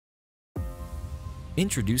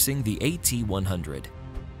Introducing the AT-100,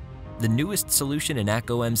 the newest solution in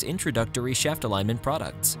ACOEM's introductory shaft alignment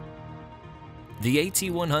products. The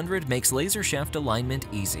AT-100 makes laser shaft alignment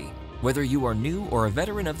easy. Whether you are new or a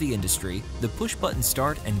veteran of the industry, the push-button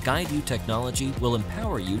start and guide you technology will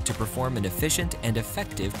empower you to perform an efficient and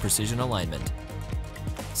effective precision alignment.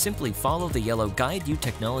 Simply follow the yellow Guide You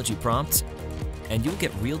technology prompts, and you'll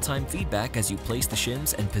get real-time feedback as you place the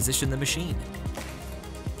shims and position the machine.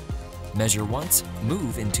 Measure once,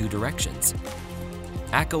 move in 2 directions.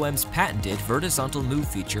 ACOEM's patented vertical move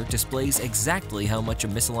feature displays exactly how much a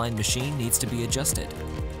misaligned machine needs to be adjusted,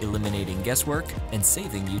 eliminating guesswork and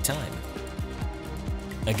saving you time.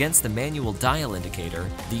 Against the manual dial indicator,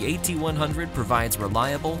 the AT-100 provides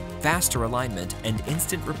reliable, faster alignment and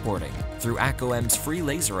instant reporting through ACOEM's free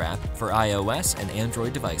laser app for iOS and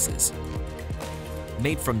Android devices.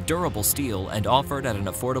 Made from durable steel and offered at an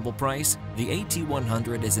affordable price, the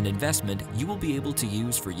AT-100 is an investment you will be able to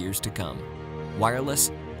use for years to come.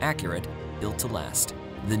 Wireless, accurate, built to last.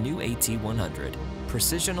 The new AT-100.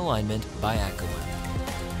 Precision alignment by ACOEM.